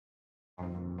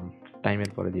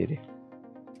টাইমের পরে দিয়ে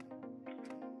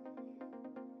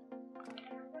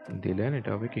দিলেন, এটা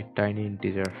হবে কি টাইনি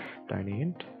ইন্টিজার, টাইনি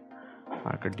ইন্ট,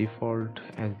 আর একটা ডিফল্ট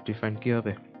অ্যাজ ডিফাইন্ড কি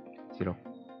হবে 0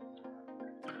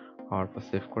 হওয়ার পর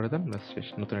সেভ করে দেন, বাস শেষ,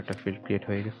 নতুন একটা ফিল্ড ক্রিয়েট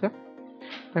হয়ে গেছে।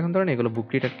 এখন ধরেন এগুলো বুক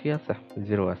রিটার্ন কি আছে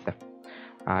 0 আছে,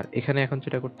 আর এখানে এখন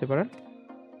যেটা করতে পারেন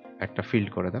একটা ফিল্ড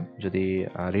করে দেন, যদি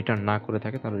রিটার্ন না করে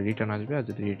থাকে তাহলে রিটার্ন আসবে, আর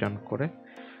যদি রিটার্ন করে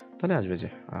তাহলে আসবে যে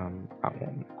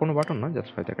কোনো বাটন না,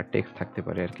 জাস্ট হয়তো একটা টেক্সট থাকতে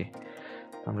পারে আর কি।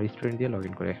 আমরা স্টুডেন্ট দিয়ে লগ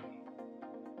ইন করে,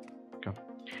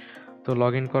 তো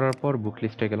লগ ইন করার পর বুক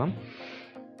লিস্টে গেলাম,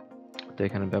 তো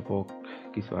এখানে ব্যাপক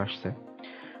কিছু আসছে।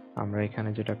 আমরা এখানে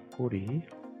যেটা করি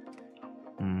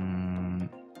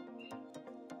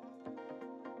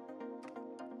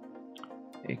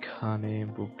এখানে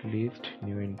বুক লিস্ট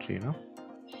নিউ এন্ট্রি না,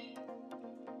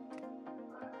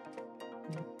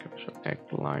 এক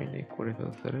লাইনে করে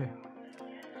ফেলছে রে,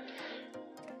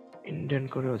 ইন্ডেন্ট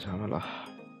করেও ঝামেলা।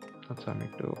 আচ্ছা আমি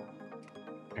একটু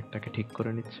একটাকে ঠিক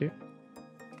করে নিচ্ছি,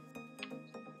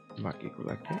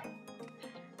 বাকিগুলাকে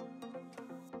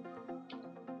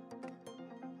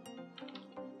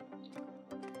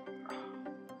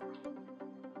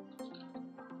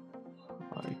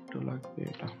আর একটু লাগবে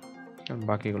এটা,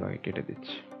 বাকিগুলাকে কেটে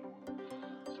দিচ্ছি।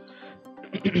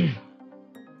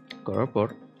 করার পর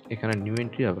এখানে নিউ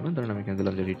এন্ট্রি হবে না, ধরুন আমি এখানে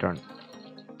দিলাম যে রিটার্ন,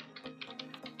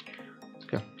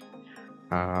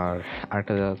 আর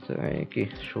আরেকটা আছে কি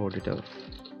শো ডিটেলস,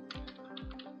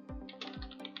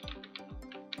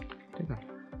 ঠিক আছে,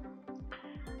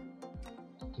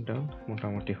 এটা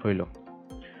মোটামুটি হইল।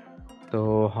 তো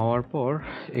হওয়ার পর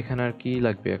এখানে আর কি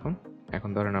লাগবে এখন, এখন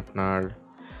ধরেন আপনার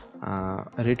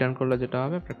রিটার্ন করলে যেটা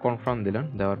হবে আপনি কনফার্ম দিলেন,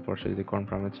 দেওয়ার পর সে যদি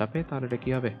কনফার্মে চাপে তাহলে এটা কি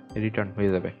হবে রিটার্ন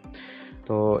হয়ে যাবে।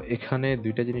 তো এখানে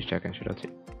দুইটা জিনিস রাখেন, সেটা হচ্ছে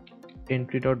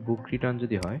এন্ট্রি ডট বুক রিটার্ন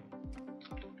যদি হয়,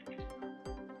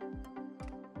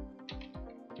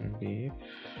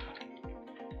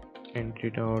 এন্ট্রি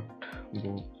ডট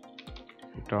বুক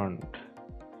রিটার্ন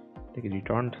থেকে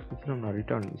রিটার্ন দিয়েছিলাম না,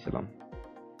 রিটার্ন দিয়েছিলাম,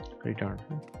 রিটার্ন,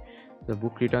 তো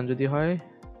বুক রিটার্ন যদি হয়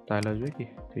তাহলে আসবে কি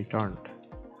রিটার্ন।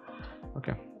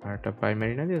 ওকে, আর একটা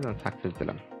প্রাইমারি না দিয়ে সাকসেস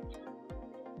দিলাম,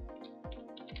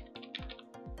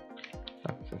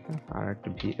 সাকসেস, আর একটা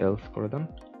ভিএলস করে দেন,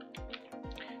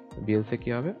 ভিএলসে কি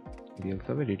হবে, ভিএলস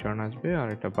হবে রিটার্ন আসবে, আর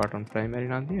একটা বাটন প্রাইমারি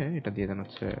না দিয়ে এটা দিয়ে দেন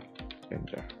হচ্ছে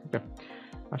এন্টার। ওকে,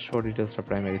 আর শো ডিটেলসটা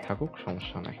প্রাইমারি থাকুক,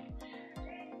 সমস্যা নাই।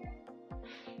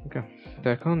 ওকে, তো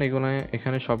এখন এগুলো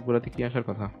এখানে সবগুলোতে কি আসার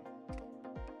কথা,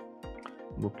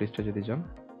 বুক লিস্টে যদি যান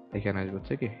এখানে আসবে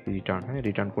হচ্ছে কি রিটার্ন, হ্যাঁ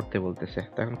রিটার্ন করতে বলতেছে।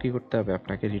 তো এখন কি করতে হবে,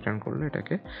 আপনাকে রিটার্ন করলে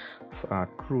এটাকে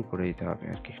ট্রু করে দিতে হবে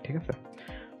আর কি, ঠিক আছে।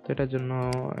 তো এটার জন্য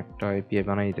একটা এপিআই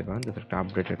বানিয়ে দিতে পারেন, যেটা একটা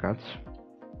আপডেটের কাজ।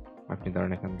 আপনি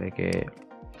ধরেন এখান থেকে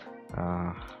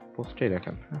পোস্টেই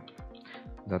রাখেন, হ্যাঁ,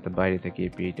 যাতে বাইরে থেকে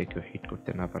এপিআইটা কেউ হিট করতে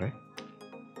না পারে,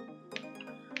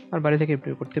 আর বাইরে থেকে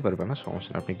এপিআই করতে পারবে না,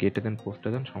 সমস্যা না, আপনি গেটে দেন পোস্টে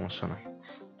দেন, সমস্যা নয়।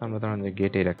 আমরা ধরেন যে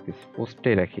গেটেই রাখতেছি,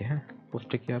 পোস্টেই রাখি, হ্যাঁ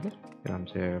পোস্টে কি হবে এরকম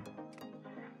যে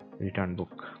রিটার্ন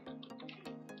বুক,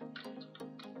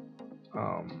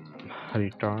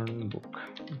 রিটার্ন বুক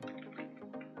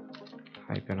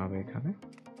হাইপেন হবে এখানে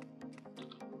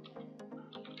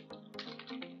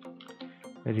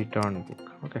রিটার্ন বুক।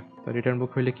 ওকে, তো রিটার্ন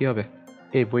বুক হইলে কি হবে,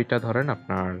 এই বইটা ধরেন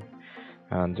আপনার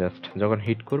জাস্ট যখন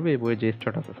হিট করবে এই বইয়ের যে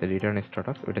স্ট্যাটাস আছে রিটার্ন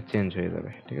স্ট্যাটাস ওইটা চেঞ্জ হয়ে যাবে,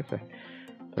 ঠিক আছে।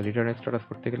 তো রিটার্ন স্ট্যাটাস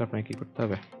করতে গেলে আপনাকে কি করতে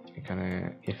হবে, এখানে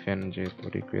এফএন যেহেতু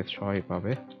রিকোয়েস্ট সবাই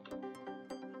পাবে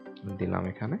দিলাম,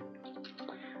 এখানে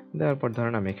দেওয়ার পর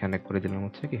ধরেন আমি এখানে করে দিলাম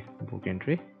হচ্ছে কি বুক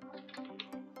এন্ট্রি,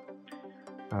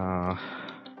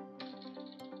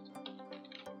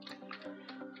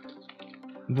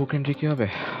 বুক এন্ট্রি কি হবে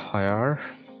হায়ার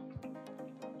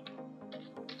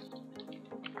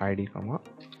আইডি কমা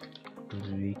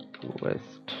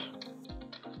রিকোয়েস্ট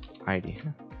আইডি,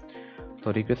 হ্যাঁ। তো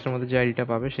রিকোয়েস্টের মধ্যে যে আইডিটা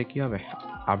পাবে সে কি হবে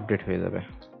আপডেট হয়ে যাবে,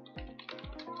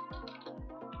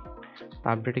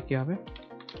 আপডেটে কি হবে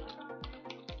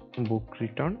বুক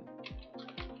রিটার্ন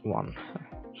 1,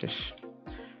 শেষ।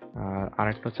 আর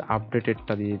আরেকটা হচ্ছে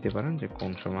আপডেটেডটা দিয়ে দিতে পারেন যে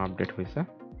কোন সময় আপডেট হয়েছে,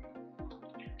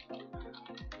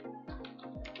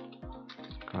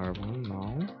 carbon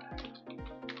now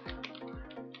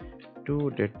to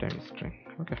date time string.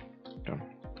 Okay,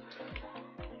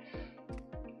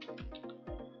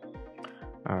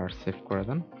 R save করে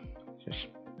দেন, শেষ।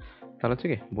 তাহলে হচ্ছে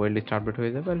কি বইয়ের লিস্ট আপডেট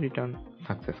হয়ে যাবে, আর রিটার্ন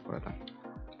সাকসেস করে দেন,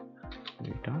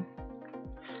 রিটার্ন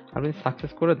আপনি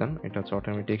সাকসেস করে দেন, এটা হচ্ছে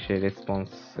অটোমেটিক সেই রেসপন্স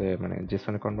মানে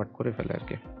জেসনে কনভার্ট করে ফেলে আর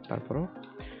কি। তারপরও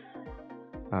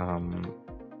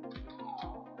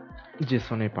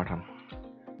জেসনে পাঠান,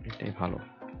 এটাই ভালো।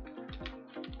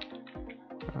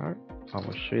 আর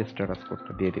অবশ্যই স্ট্যাটাস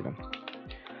কোডটা দিয়ে দিবেন,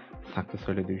 সাকসেস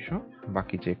হলে 200,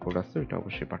 বাকি যে কোড আছে ওইটা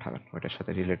অবশ্যই পাঠাবেন, ওইটার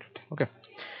সাথে রিলেটেড। ওকে,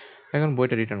 এখন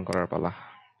বইটা রিটার্ন করার পালা।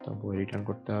 তো বই রিটার্ন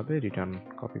করতে হবে, রিটার্ন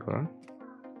কপি করান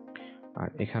আর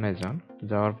এখানে যান।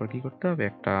 যাওয়ার পর কি করতে হবে,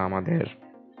 একটা আমাদের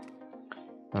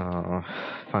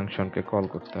ফাংশনকে কল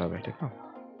করতে হবে, ঠিক না?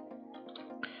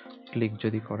 ক্লিক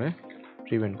যদি করে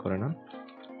প্রিভেন্ট করে না,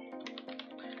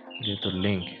 যেহেতু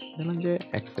লিঙ্ক দিলাম যে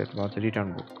অ্যাক্সেপ্ট বা রিটার্ন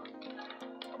বুক,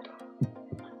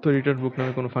 তো রিটার্ন বুক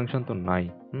নামে কোনো ফাংশন তো নাই,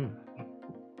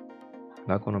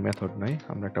 বা কোনো মেথড নাই,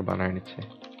 আমরা একটা বানায় নিচ্ছি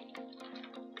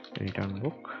রিটার্ন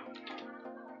বুক।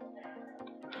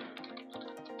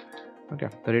 ওকে,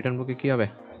 তো রিটার্ন বুকে কি হবে,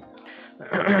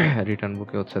 রিটার্ন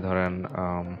বুকে হচ্ছে ধরেন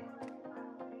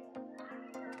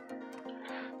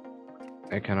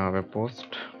এখানে হবে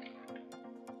পোস্ট,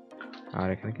 আর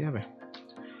এখানে কি হবে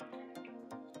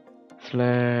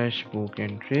স্ল্যাশ বুক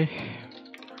এন্ট্রি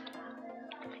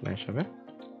স্ল্যাশ হবে,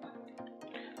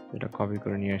 এটা কপি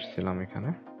করে নিয়ে এসেছিলাম এখানে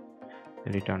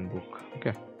রিটার্ন বুক।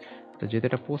 ওকে, তো যেহেতু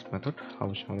এটা পোস্ট মেথড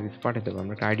অবশ্যই আমাদের কিছু পাঠাতে হবে,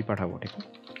 আমরা একটা আইডি পাঠাবো, ঠিক আছে?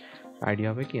 আইডি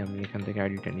হবে কি, আমি এখান থেকে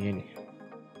আইডিটা নিয়ে নিই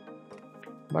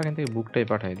বা এখান থেকে বুকটাই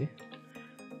পাঠাই দিই।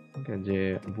 ওকে, যে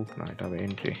বুক না, এটা হবে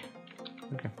এন্ট্রি।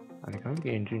 ওকে, আর এখানে কি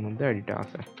এন্ট্রির মধ্যে আইডিটা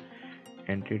আছে,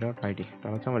 এন্ট্রি ডট আইডি,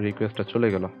 তাহলে হচ্ছে আমার রিকোয়েস্টটা চলে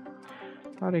গেল।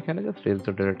 আর এখানে জাস্ট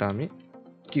রেজিস্টার ডেটাটা আমি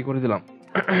কি করে দিলাম,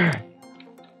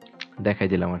 দেখাই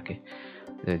দিলাম আর কি,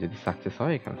 যে যদি সাকসেস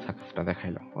হয় এখানে সাকসেসটা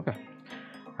দেখাইলো। ওকে,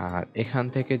 আর এখান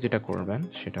থেকে যেটা করবেন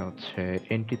সেটা হচ্ছে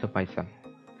এন্ট্রি তো পাইছেন,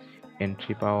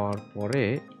 এন্ট্রি পাওয়ার পরে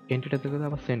এন্ট্রিটা থেকে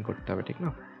আবার সেন্ড করতে হবে, ঠিক না?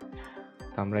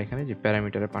 তো আমরা এখানে যে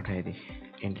প্যারামিটারে পাঠিয়ে দিই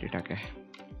এন্ট্রিটাকে,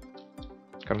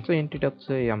 কারণ তো এন্ট্রিটা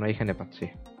হচ্ছে আমরা এখানে পাচ্ছি।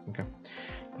 ওকে,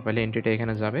 তাহলে এন্ট্রিটা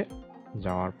এখানে যাবে,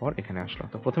 যাওয়ার পর এখানে আসলো।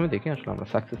 তো প্রথমে দেখি আসলে আমরা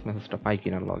সাকসেস মেসেজটা পাই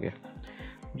কিনা লগে,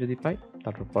 যদি পাই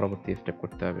তারপর পরবর্তী স্টেপ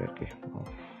করতে হবে আর কি।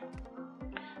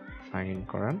 সাইন ইন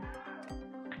করান,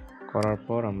 করার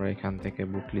পর আমরা এখান থেকে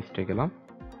বুক লিস্টে গেলাম,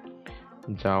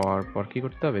 যাওয়ার পর কি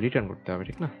করতে হবে, রিটার্ন করতে হবে,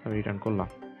 ঠিক না? আমি রিটার্ন করলাম।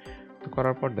 তো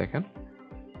করার পর দেখেন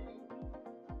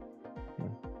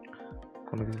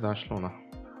কোনো কিছু আসলো না,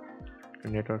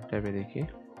 নেটওয়ার্ক ট্যাবে দেখি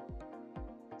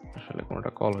আসলে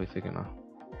কোনোটা কল হয়েছে কিনা,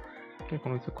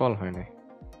 কোনো কিছু কল হয় নাই।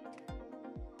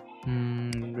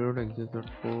 Load execute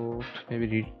port maybe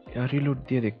reload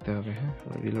দিয়ে দেখতে হবে। হ্যাঁ,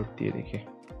 রিলোড দিয়ে দেখি।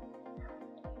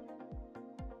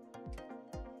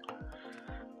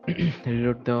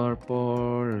 রিলোড দেওয়ার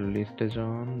পর লিস্টে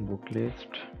যান, বুক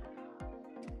লিস্ট,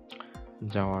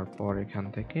 যাওয়ার পর এখান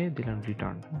থেকে দিলাম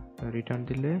রিটার্ন। রিটার্ন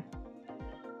দিলে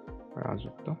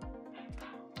রাজুক, তো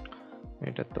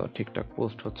এটা তো ঠিকঠাক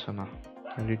পোস্ট হচ্ছে না,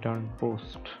 রিটার্ন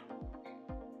পোস্ট।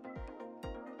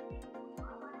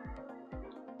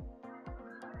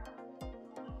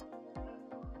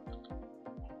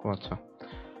 আচ্ছা,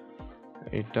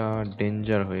 এটা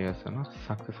ডেঞ্জার হয়ে আছে না,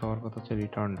 সাকসেস হওয়ার কথা হচ্ছে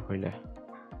রিটার্ন হইলে।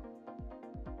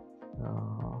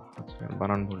 আচ্ছা,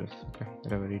 বানান ভুলিস। ওকে,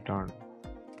 এটা রিটার্ন,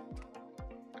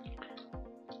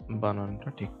 বানানটা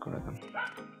ঠিক করে দেন।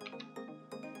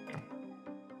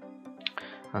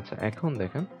 আচ্ছা, এখন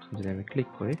দেখেন যদি আমি ক্লিক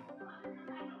করি,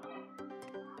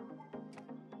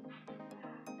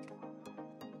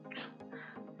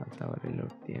 আচ্ছা আবার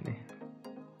রিলোড দিয়ে নে।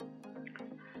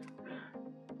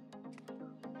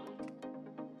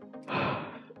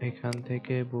 এখান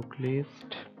থেকে বুক লিস্ট,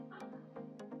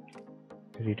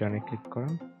 রিটার্নে ক্লিক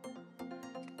করেন।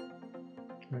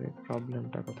 আরে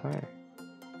প্রবলেমটা কোথায়?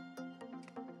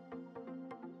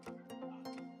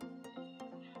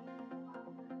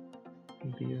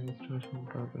 Vue installation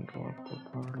doesn't work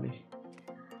properly.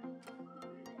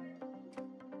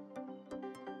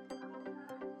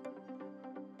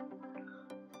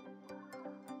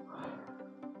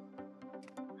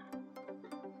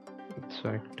 So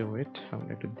একটু ওয়েট, আমরা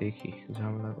একটু দেখি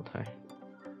ঝামেলা কোথায়।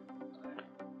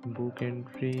 বুক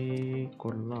এন্ট্রি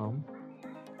করলাম,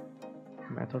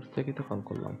 মেথড থেকে তো কল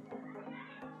করলাম,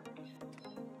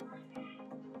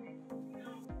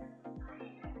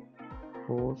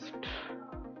 post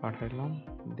পাঠাইলাম,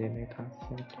 then it has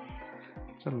Saint.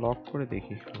 আচ্ছা, লক করে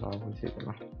দেখি লক হয়েছে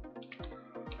কিনা।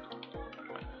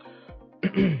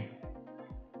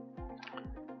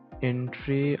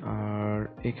 এন্ট্রি, আর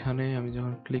এখানে আমি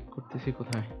যখন ক্লিক করতেছি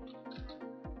কোথায়,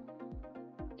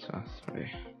 আচ্ছা সরি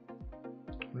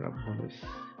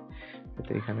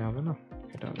এটা এখানে হবে না,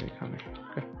 এটা হবে এখানে।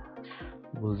 ওকে,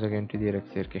 ভুল জায়গায় এন্ট্রি দিয়ে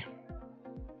রাখছি আর কি।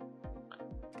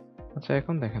 আচ্ছা,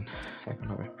 এখন দেখেন, এখন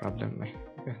হবে, প্রবলেম নাই।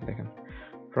 ওকে, দেখেন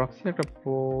প্রক্সি একটা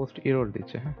পোস্ট এরর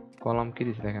দিচ্ছে। হ্যাঁ, কলাম কি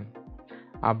দিচ্ছে দেখেন,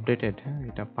 আপডেটেড। হ্যাঁ,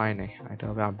 এটা পাই নাই, এটা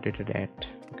হবে আপডেটেড অ্যাট।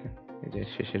 ওকে, এই যে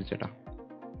শেষের যেটা।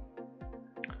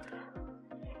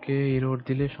 ওকে, এরর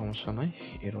দিলে সমস্যা নাই,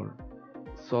 এরর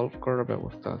সলভ করার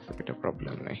ব্যবস্থা আছে, এটা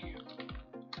প্রবলেম নাই।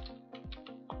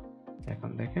 এখন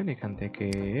দেখেন এখান থেকে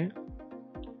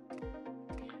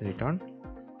রিটার্ন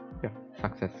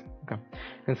সাকসেস। ওকে,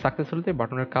 সাকসেস হলে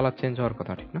বাটনের কালার চেঞ্জ হওয়ার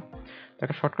কথা, ঠিক না? তো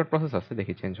একটা শর্টকাট প্রসেস আছে,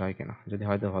 দেখি চেঞ্জ হয় কিনা। যদি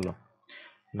হয় তো ভালো,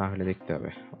 না হলে দেখতে হবে।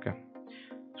 ওকে,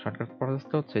 শর্টকাট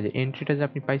প্রসেসটা হচ্ছে যে এন্ট্রিটা যে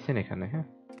আপনি পাইছেন এখানে, হ্যাঁ,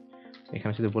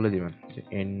 এখানে শুধু বলে দিবেন যে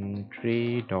এন্ট্রি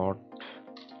ডট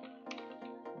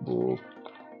বুক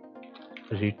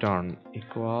রিটার্ন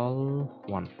ইকুয়াল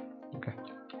 1। ওকে,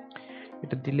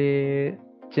 এটা দিলে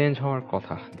চেঞ্জ হওয়ার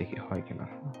কথা, দেখি হয় কিনা।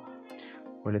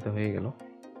 হলে তো হয়ে গেল,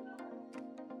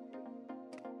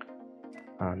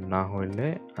 আর না হইলে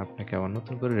আপনাকে আবার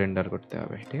নতুন করে রেন্ডার করতে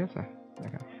হবে, ঠিক আছে?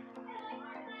 দেখেন,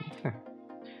 ঠিক আছে,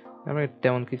 আমরা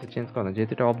তেমন কিছু চেঞ্জ করা না,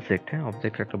 যেহেতু এটা অবজেক্ট। হ্যাঁ,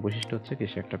 অবজেক্টের একটা বৈশিষ্ট্য হচ্ছে কি,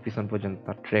 সে একটা পিছন পর্যন্ত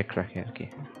তার ট্র্যাক রাখে আর কি।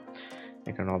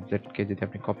 এখানে অবজেক্টকে যদি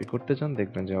আপনি কপি করতে চান,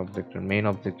 দেখবেন যে অবজেক্টের মেইন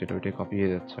অবজেক্ট যেটা, ওইটাই কপি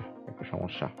হয়ে যাচ্ছে, একটা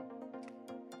সমস্যা।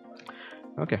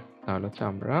 ওকে, তাহলে হচ্ছে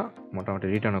আমরা মোটামুটি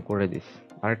রিটার্নও করে দিস।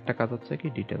 আরেকটা কাজ হচ্ছে কি,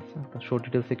 ডিটেলস। তো শো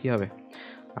ডিটেলসে কি হবে,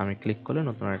 আমি ক্লিক করলে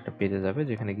নতুন আরেকটা পেজে যাবে,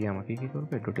 যেখানে গিয়ে আমাকে কি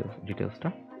করবে, ডিটেলসটা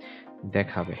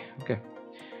দেখাবে। ওকে,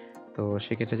 তো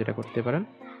সেক্ষেত্রে যেটা করতে পারেন,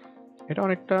 এটা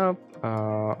অনেকটা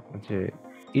যে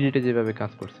এডিটে যেভাবে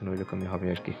কাজ করছেন ওই রকমই হবে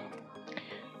আর কি।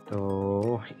 তো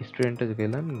স্টুডেন্টে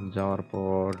গেলেন, যাওয়ার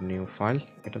পর নিউ ফাইল,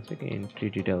 এটা হচ্ছে কি এন্ট্রি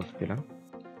ডিটেলস দিলাম,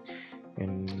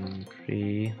 এন্ট্রি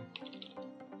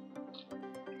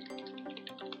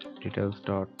ডিটেলস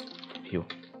ডট ভিউ।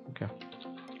 ওকে,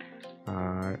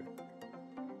 আর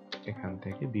এখান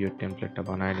থেকে ভিউর টেমপ্লেটটা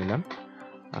বানায় নিলাম।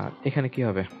 আর এখানে কি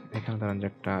হবে, এখানে ধরেন যে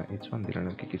একটা h1 দিলেন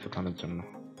আর কি কিছুক্ষণের জন্য,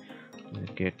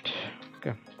 গেট।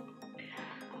 ওকে,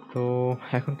 তো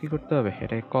এখন কি করতে হবে,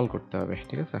 এটাকে কল করতে হবে,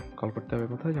 ঠিক আছে? কল করতে হবে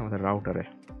কোথায়, যে আমাদের রাউটারে।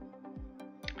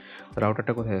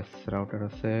 রাউটারটা কোথায় আছে, রাউটার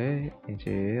আছে এই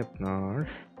যে আপনার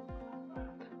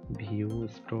ভিউ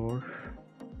স্টোর।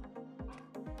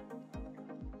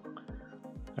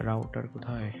 রাউটার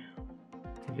কোথায়,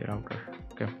 এই যে রাউটার।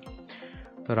 ওকে,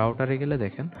 তো রাউটারে গেলে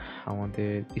দেখেন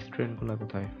আমাদের স্টুডেন্টগুলো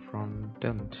কোথায়, front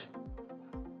end,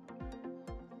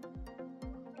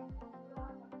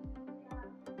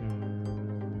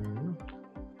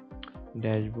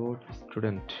 dashboard,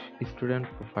 student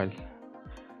profile.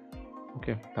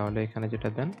 ওকে, তাহলে এখানে যেটা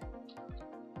দেন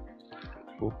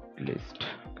বুক লিস্ট।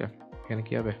 ওকে, এখানে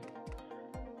কি হবে,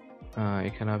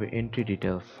 এখানে হবে এন্ট্রি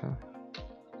ডিটেলস।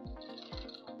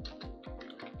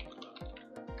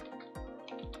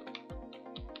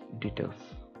 ডিটেলস,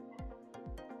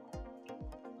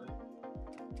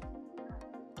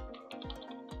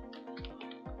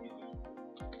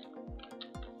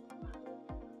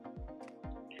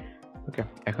 ওকে।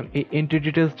 এখন এই এন্ট্রি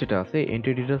ডিটেলস যেটা আছে,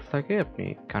 এন্ট্রি ডিটেলস থাকে আপনি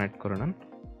কানেক্ট করে নেন।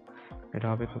 এটা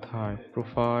হবে কোথায়,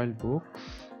 প্রোফাইল, বুকস,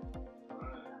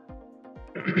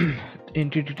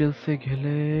 এন্ট্রি ডিটেলসে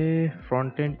গেলে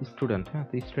ফ্রন্ট এন্ড স্টুডেন্ট। হ্যাঁ,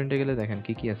 তো স্টুডেন্টে গেলে দেখেন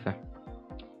কি কি আছে,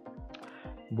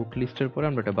 বুক লিস্টের পরে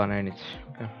আমরা এটা বানায় নিচ্ছি।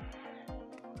 ওকে,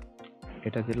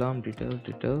 এটা দিলাম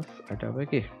ডিটেলস, এটা হবে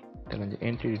কি, দেখেন যে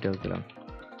এন্ট্রি ডিটেলস দিলাম,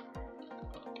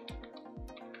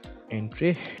 এন্ট্রি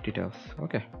ডিটেলস।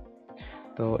 ওকে,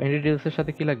 তো এন্ট্রি ডিটেলস এর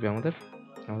সাথে কি লাগবে আমাদের,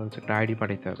 আমাদের হচ্ছে একটা আইডি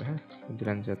পাঠাইতে হবে। হ্যাঁ,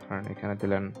 দিলেন যে ধরেন এখানে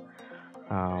দিলেন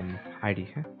আইডি।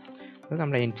 হ্যাঁ, তাহলে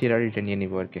আমরা এন্ট্রির আইডিটা নিয়ে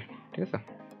নিব আর কি, ঠিক আছে?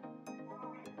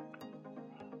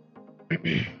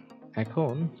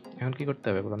 এখন এখন কি করতে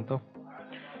হবে বলুন তো,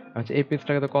 আচ্ছা এই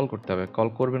পেজটাকে তো কল করতে হবে। কল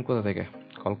করবেন কোথা থেকে,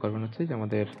 কল করবেন হচ্ছে যে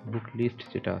আমাদের বুক লিস্ট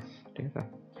যেটা আছে, ঠিক আছে?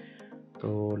 তো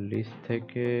লিস্ট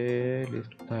থেকে,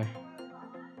 লিস্ট কোথায়,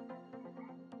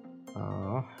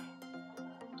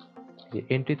 যে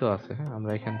এন্ট্রি তো আছে। হ্যাঁ,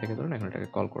 আমরা এখান থেকে ধরুন এখন এটাকে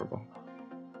কল করব।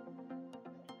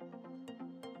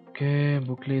 ওকে,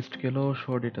 বুক লিস্ট গেল,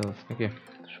 শো ডিটেলস। ওকে,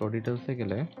 শো ডিটেলসে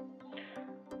গেলে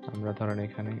আমরা ধরেন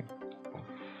এখানে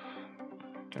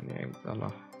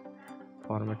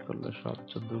ফরম্যাট করলে সব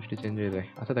 14টি চেঞ্জ হয়ে যায়।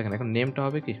 আচ্ছা দেখেন, এখন নেমটা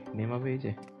হবে কি, নেম হবে এই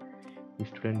যে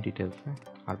স্টুডেন্ট ডিটেলস। হ্যাঁ,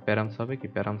 আর প্যারামস হবে কি,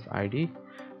 প্যারামস আইডি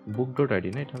বুক ডট আইডি,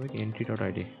 না এটা হবে কি entry dot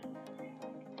ID,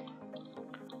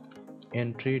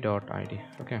 entry dot ID.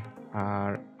 ওকে,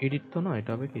 আর এডিট তো না,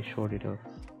 এটা হবে কি শো ডিটেলস,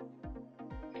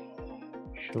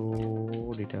 শো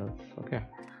ডিটেলস। ওকে,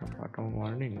 বটম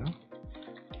ওয়ার্নিং না,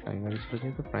 প্রাইমারি ছিল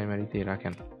যেহেতু প্রাইমারিতেই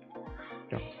রাখেন।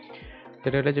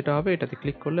 এটা যেটা হবে, এটাতে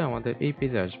ক্লিক করলে আমাদের এই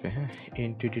পেজে আসবে। হ্যাঁ,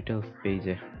 এন্ট্রি ডিটেলস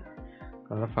পেজে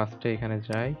আমরা ফার্স্টে এখানে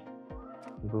যাই,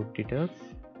 বুক ডিটেলস,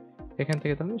 এখান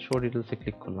থেকে তাহলে শো ডিটেলসে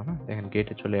ক্লিক করলাম। হ্যাঁ, দেখেন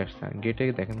গেটে চলে আসছে। গেটে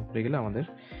দেখেন উপরে গেলে আমাদের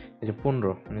এই যে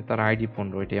 15, মানে তার আইডি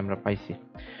 15, এটাই আমরা পাইছি।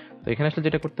 তো এখানে আসলে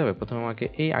যেটা করতে হবে, প্রথমে আমাকে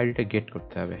এই আইডিটা গেট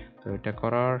করতে হবে। তো এটা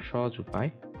করার সহজ উপায়,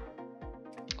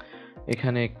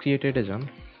 এখানে ক্রিয়েটেডে যান,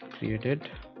 ক্রিয়েটেড।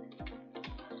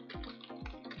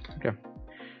 ওকে,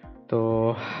 তো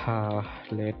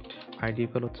লেট আইডি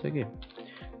ইকুয়াল হচ্ছে কি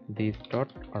দিস ডট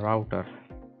রাউটার।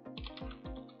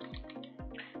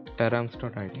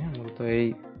 params.id, মূলত এই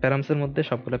params এর মধ্যে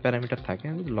সবগুলো প্যারামিটার থাকে।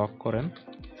 যদি লক করেন,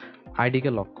 আইডি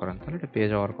কে লক করেন, তাহলে এটা পেয়ে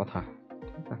যাওয়ার কথা।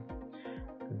 ঠিক আছে,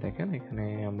 দেখেন এখানে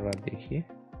আমরা দেখি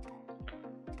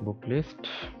বুক লিস্ট,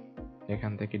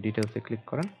 এখান থেকে ডিটেলসে ক্লিক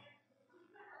করেন,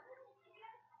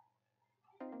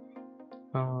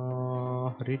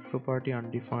 read property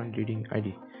undefined reading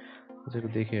ID. একটু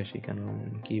দেখে আসি কেন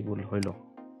কি ভুল হইলো।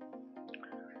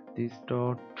 This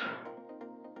dot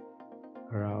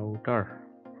router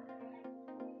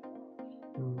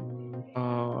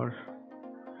R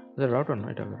router না,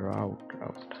 এটা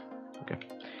রাউট। ওকে,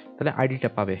 তাহলে আইডিটা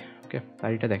পাবে। ওকে,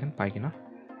 আইডিটা দেখেন পাই কিনা।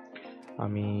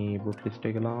 আমি বুক লিস্টে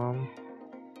গেলাম,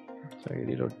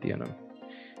 এরর দিয়ে না,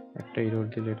 একটা এরর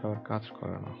দিলে এটা আর কাজ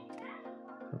করে না।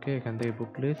 ওকে, এখান থেকে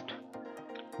বুক লিস্ট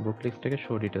থেকে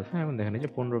শো ডিটেলস। হ্যাঁ, এখন দেখেন এই যে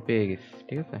 15 পেয়ে গেছি।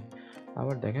 ঠিক আছে,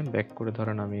 আবার দেখেন ব্যাক করে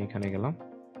ধরেন আমি এখানে গেলাম,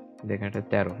 দেখেন এটা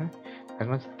 13। হ্যাঁ,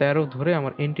 এখন 13 ধরে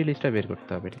আমার এন্ট্রি লিস্টটা বের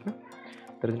করতে হবে। ঠিক আছে,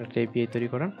 তার জন্য একটা এপিআই তৈরি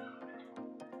করেন।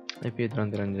 এপিআই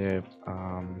দিলেন যে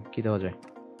কি দেওয়া যায়,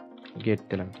 গেট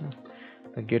দিলাম।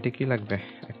 গেটে কি লাগবে,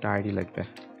 একটা আইডি লাগবে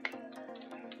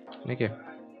নাকি,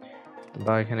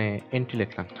 বা এখানে এন্ট্রি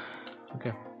লিখলাম।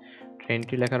 ওকে,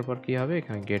 এন্ট্রি লেখার পর কি হবে,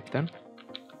 এখানে গেট দেন।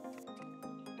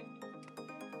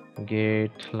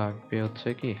 গেট লাগবে হচ্ছে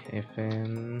কি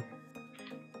এফএন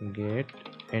গেট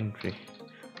এন্ট্রি,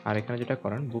 আর এখানে যেটা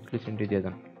করেন বুক লিস্ট এন্ট্রি দিয়ে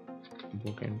দেন,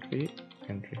 বুক এন্ট্রি।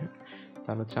 হ্যাঁ,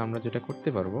 তাহলে হচ্ছে আমরা যেটা করতে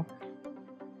পারবো,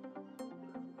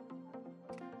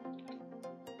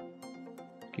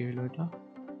 কি হলো এটা,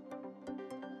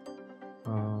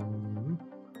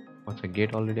 আচ্ছা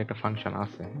গেট অলরেডি একটা ফাংশন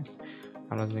আছে,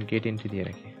 আমরা যদি গেট এন্ট্রি দিয়ে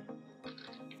রাখি।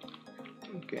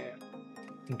 ওকে,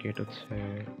 গেট হচ্ছে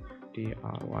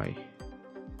TRY,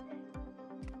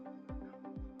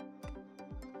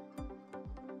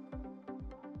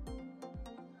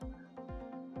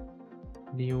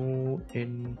 নিউ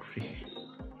এন্ট্রি।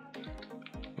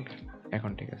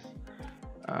 এখন ঠিক আছে,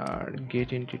 আর গেট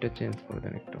এন্ট্রিটা চেঞ্জ করে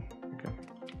দেন একটু। ওকে,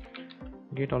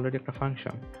 গেট অলরেডি একটা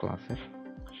ফাংশন ক্লাসের,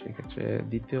 সেক্ষেত্রে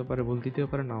দিতেও পারে, ভুল দিতেও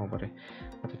পারে, নাও পারে।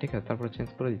 আচ্ছা ঠিক আছে, তারপরে চেঞ্জ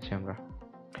করে দিচ্ছি আমরা।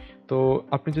 তো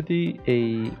আপনি যদি এই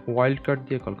ওয়াইল্ড কার্ড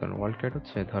দিয়ে কল করেন, ওয়াইল্ড কার্ড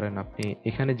হচ্ছে ধরেন আপনি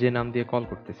এখানে যে নাম দিয়ে কল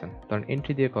করতেছেন, ধরেন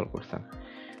এন্ট্রি দিয়ে কল করছেন,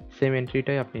 সেম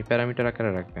এন্ট্রিটাই আপনি প্যারামিটার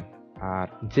আকারে রাখবেন। আর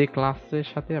যে ক্লাসের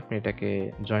সাথে আপনি এটাকে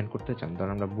জয়েন করতে চান,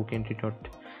 ধরেন আমরা বুক এন্ট্রি ডট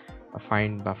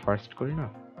ফাইন্ড বা ফার্স্ট করি না,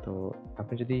 তো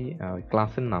আপনি যদি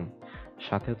ক্লাসের নাম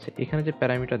সাথে হচ্ছে এখানে যে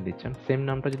প্যারামিটার দিচ্ছেন সেম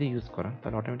নামটা যদি ইউজ করেন,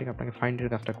 তাহলে অটোমেটিক আপনাকে ফাইন্ডের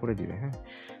কাজটা করে দিবে। হ্যাঁ,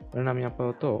 ধরেন আমি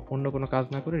আপাতত অন্য কোনো কাজ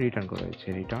না করে রিটার্ন করে দিচ্ছি,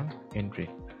 রিটার্ন এন্ট্রি।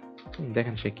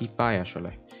 দেখেন সে কি পায়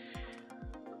আসলে।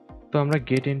 তো আমরা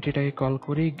গেট এন্ট্রিটাকে কল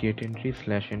করি, গেট এন্ট্রি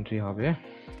স্ল্যাশ এন্ট্রি হবে,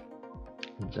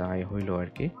 যাই হইলো আর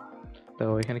কি। তো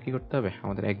এখানে কি করতে হবে,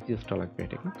 আমাদের এক্সিস্টটা লাগবে,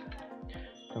 ঠিক না?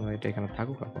 তো আমরা এটা এখানে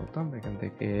থাকুক আপাতত, আমরা এখান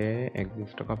থেকে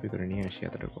এক্সিস্টটা কপি করে নিয়ে আসি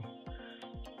এতটুকু।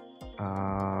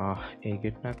 এই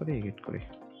গেট না করে এই গেট করি।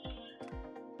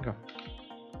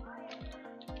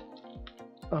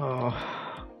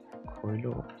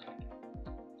 হইলো,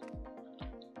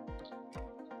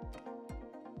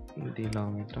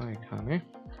 দিলাম এটা এখানে,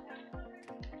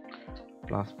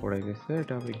 প্লাস পড়ে গেছে,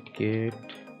 এটা হবে গেট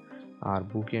আর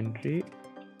বুক এন্ট্রি,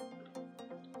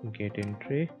 গেট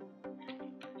এন্ট্রি।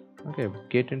 ওকে,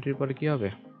 গেট এন্ট্রির পরে কি হবে,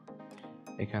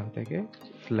 এখান থেকে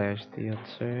স্ল্যাশ দিয়ে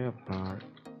হচ্ছে আপনার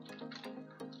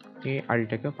এই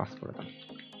আইডিটাকে পাস করে দেন।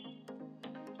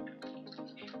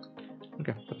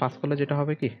 ওকে, তো পাস করলে যেটা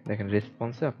হবে কি দেখেন,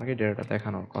 রেসপন্সে আপনাকে ডেটাটা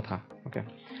দেখানোর কথা। ওকে,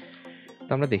 তো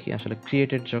আমরা দেখি আসলে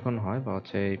ক্রিয়েটেড যখন হয় বা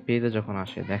হচ্ছে পেজে যখন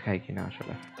আসে দেখায় কিনা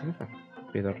আসলে। ঠিক আছে,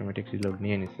 পেজ অটোমেটিক রিলোড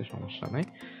নিয়ে নিচ্ছে, সমস্যা নাই।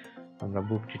 আমরা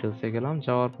বুক ডিটেলসে গেলাম,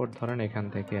 যাওয়ার পর ধরেন এখান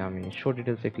থেকে আমি শো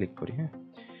ডিটেলসে ক্লিক করি। হ্যাঁ,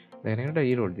 দেখেন একটা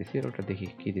এরর দিছি, এররটা দেখি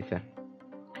কি দিছে।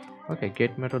 ওকে,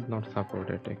 গেট মেথড নট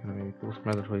সাপোর্টেড, এখানে আমি পোস্ট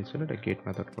মেথড হয়েছিল, এটা গেট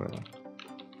মেথড করে দাও।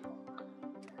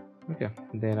 ওকে,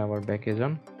 দেন আবার ব্যাকে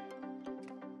যান,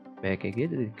 ব্যাকে গিয়ে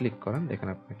যদি ক্লিক করেন দেখেন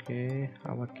আপনাকে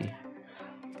আবার কি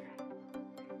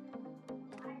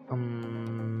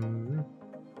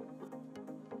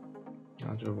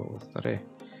আজব অবস্থা রে।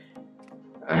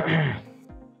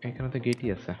 এখানে তো গেটই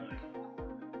আছে,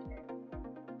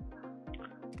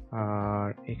 আর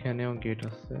এখানেও গেট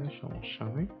আছে, সমস্যা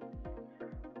নেই।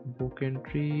 বুক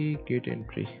এন্ট্রি গেট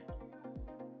এন্ট্রি,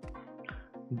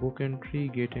 বুক entry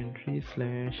gate entry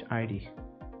slash ID.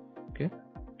 ওকে,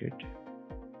 গেট।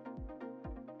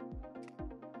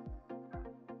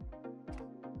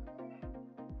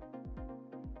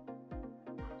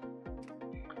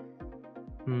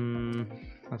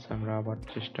 আচ্ছা, আমরা আবার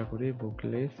চেষ্টা করি, বুক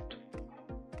list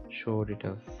show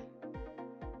details,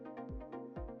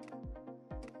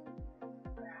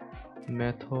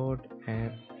 method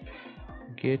app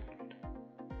gate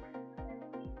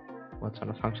আচ্ছা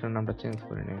না, ফাংশনের নামটা চেঞ্জ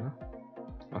করে নিই না,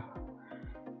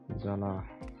 জ্বালা।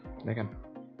 দেখেন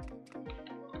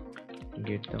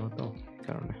গেট দেওয়া তো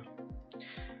কারণে।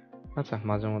 আচ্ছা,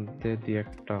 মাঝে মধ্যে দিয়ে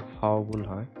একটা ফাউল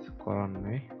হয়, করার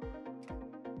নেই।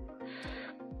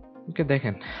 ওকে,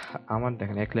 দেখেন আমার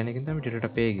দেখেন এক লাইনে কিন্তু আমি ডেটাটা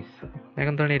পেয়ে গেছি।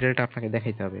 এখন ধরেন এই ডেটাটা আপনাকে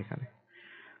দেখাইতে হবে এখানে,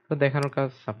 তো দেখানোর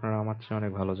কাজ আপনারা আমার চেয়ে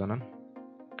অনেক ভালো জানেন।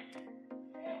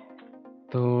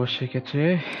 তো সেক্ষেত্রে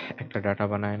একটা ডাটা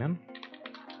বানায় নেন,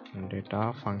 ডেটা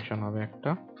ফাংশন হবে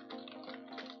একটা,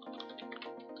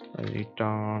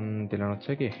 রিটার্ন দিলেন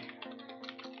হচ্ছে কি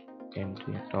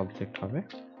এন্ট্রি, একটা অবজেক্ট হবে,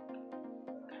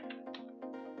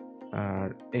 আর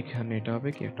এখানে এটা হবে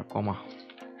কি একটা কমা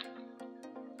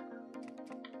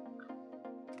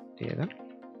দিয়ে দেন।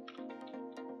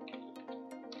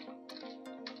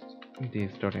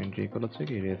 this dot entry equal হচ্ছে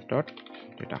কি res dot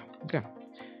data। ওকে,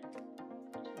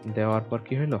 দেওয়ার পর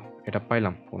কি হলো, এটা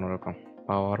পাইলাম কোনো রকম।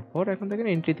 পাওয়ার পর এখন দেখেন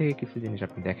এন্ট্রি থেকে কিছু জিনিস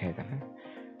আপনি দেখাই দেন। হ্যাঁ,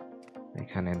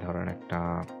 এখানে ধরেন একটা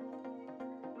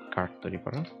কার্ড তৈরি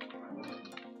করেন,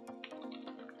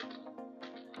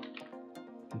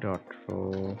 ডট রো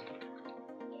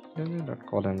ডট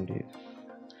কলাম দিয়ে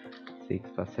 6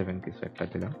 বা 7 কিছু একটা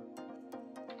দিলাম,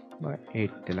 বা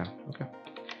 8 দিলাম। ওকে,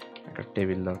 একটা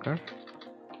টেবিল দরকার,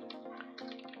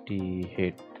 টি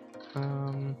হেড,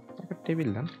 একটা টেবিল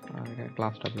দেন, আর এখানে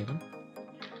ক্লাসটা দিয়ে দেন।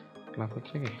 ক্লাস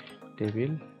হচ্ছে কি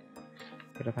টেবিল,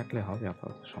 এটা থাকলে হবে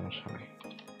আপাতত, সমস্যা নেই।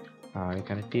 আর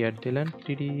এখানে টিআর দিলেন,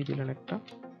 টিডি দিলেন একটা,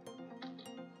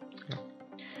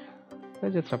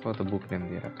 এই যে আপাতত বুক নেম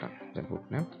দিয়ে রাখলাম, বুক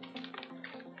নেম।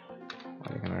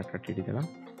 আর এখানে একটা টিডি দিলাম,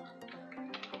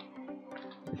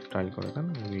 স্টাইল করে দেন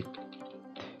উইথ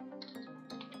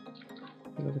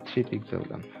 3 পিক্সেল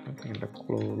দেন, এটা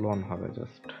ক্লোন হবে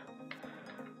জাস্ট।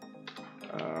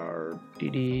 আর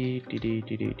টিডি টিডি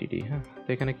টিডি টিডি, হ্যাঁ, তো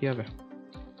এখানে কি হবে,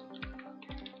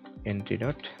 এন্ট্রি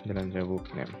ডট দিলেন যে বুক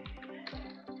নেম।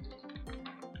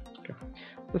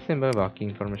 তো সেম ভাবে বাকি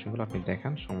ইনফরমেশনগুলো আপনি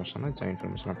দেখান, সমস্যা নয়, যা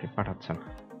ইনফরমেশন আপনি পাঠাচ্ছেন।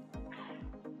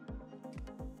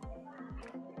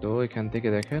 তো এখান থেকে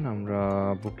দেখেন আমরা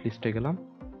বুক লিস্টে গেলাম,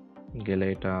 গেলে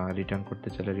এটা রিটার্ন করতে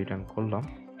চাইলে রিটার্ন করলাম,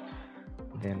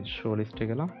 দেন শো লিস্টে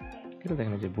গেলাম, কিন্তু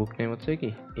দেখেন যে বুক নেম হচ্ছে কি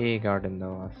এ গার্ডেন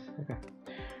দেওয়া আছে। ওকে,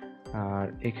 আর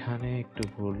এখানে একটু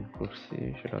ভুল করছি,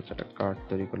 সেটা হচ্ছে একটা কার্ড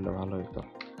তৈরি করলে ভালো হতো,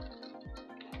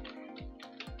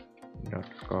 ডট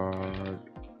কার্ড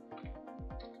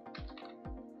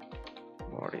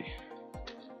বডি।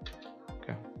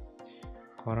 ওকে,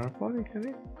 করার পর এখানে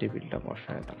টেবিলটা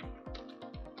বসায় দাও।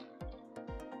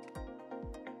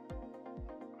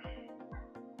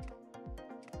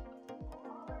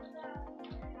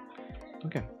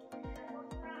 ওকে,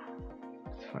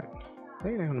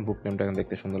 এখন বুক নেমটা এখন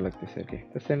দেখতে সুন্দর লাগতেছে আর কি।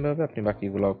 তো সেম ভাবে আপনি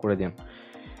বাকিগুলো করে দিন,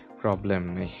 প্রবলেম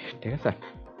নেই, ঠিক আছে।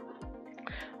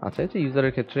 আচ্ছা, এই যে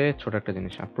ইউজারের ক্ষেত্রে ছোট একটা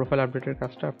জিনিস, প্রোফাইল আপডেটের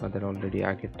কাজটা আপনাদের অলরেডি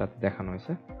আগেরটা দেখানো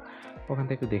হয়েছে, ওখান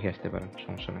থেকে একটু দেখে আসতে পারেন,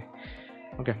 সমস্যা নেই।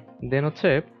 ওকে, দেন হচ্ছে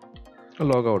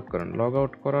লগ আউট করেন। লগ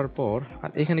আউট করার পর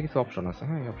আর এখানে কিছু অপশন আছে,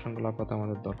 হ্যাঁ, এই অপশনগুলো আপাতত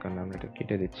আমাদের দরকার নেই, আমরা এটা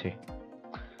কেটে দিচ্ছি।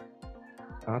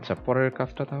 আচ্ছা, পরের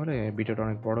কাজটা তাহলে, ভিডিওটা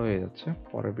অনেক বড় হয়ে যাচ্ছে,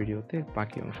 পরের ভিডিওতে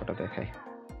বাকি অংশটা দেখাই।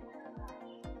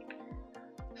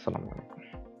 আসসালামু আলাইকুম।